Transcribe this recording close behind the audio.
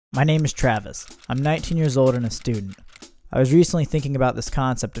My name is Travis. I'm 19 years old and a student. I was recently thinking about this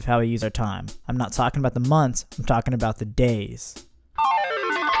concept of how we use our time. I'm not talking about the months, I'm talking about the days.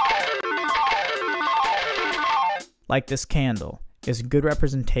 Like this candle is a good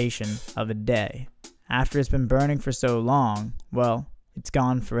representation of a day. After it's been burning for so long, well, it's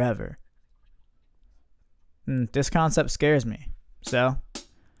gone forever. This concept scares me. So,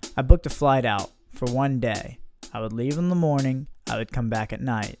 I booked a flight out for one day. I would leave in the morning, I would come back at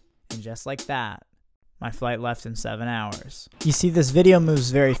night. And just like that, my flight left in 7 hours. You see, this video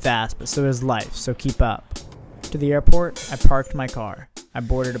moves very fast, but so does life, so keep up. To the airport, I parked my car. I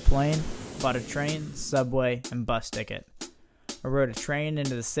boarded a plane, bought a train, subway, and bus ticket. I rode a train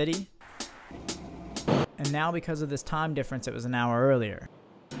into the city, and now because of this time difference, it was an hour earlier.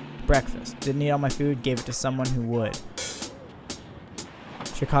 Breakfast. Didn't eat all my food, gave it to someone who would.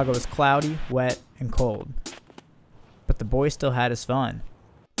 Chicago was cloudy, wet, and cold. But the boy still had his fun.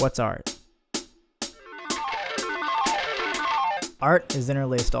 What's art? Art is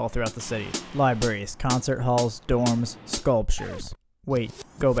interlaced all throughout the city. Libraries, concert halls, dorms, sculptures. Wait,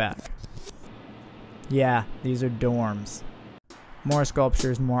 go back. Yeah, these are dorms. More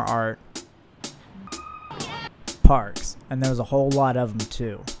sculptures, more art. Parks, and there's a whole lot of them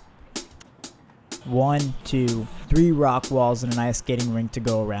too. 1, 2, 3 rock walls and an ice skating rink to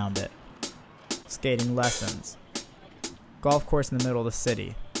go around it. Skating lessons. Golf course in the middle of the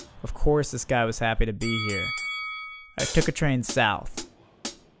city. Of course this guy was happy to be here. I took a train south.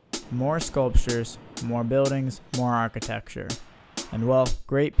 More sculptures, more buildings, more architecture. And well,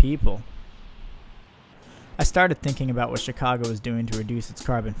 great people. I started thinking about what Chicago was doing to reduce its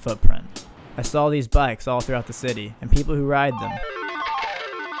carbon footprint. I saw these bikes all throughout the city, and people who ride them.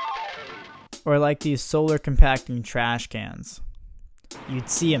 Or like these solar compacting trash cans. You'd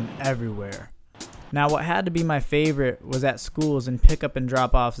see them everywhere. Now what had to be my favorite was at schools and pickup and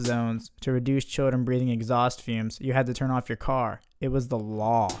drop off zones. To reduce children breathing exhaust fumes, you had to turn off your car. It was the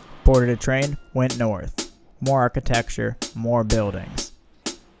law. Boarded a train, went north. More architecture, more buildings.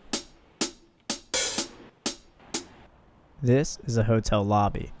 This is a hotel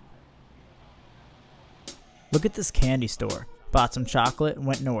lobby. Look at this candy store. Bought some chocolate,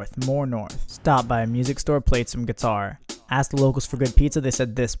 went north, more north. Stopped by a music store, played some guitar. Asked the locals for good pizza, they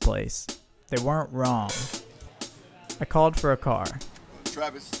said this place. They weren't wrong. I called for a car.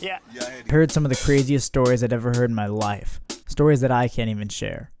 Travis? Yeah. I heard some of the craziest stories I'd ever heard in my life. Stories that I can't even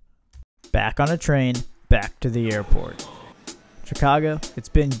share. Back on a train, back to the airport. Chicago, it's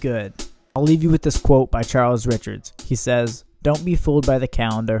been good. I'll leave you with this quote by Charles Richards. He says, "Don't be fooled by the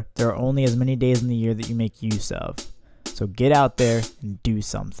calendar. There are only as many days in the year that you make use of. So get out there and do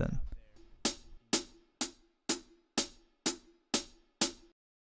something."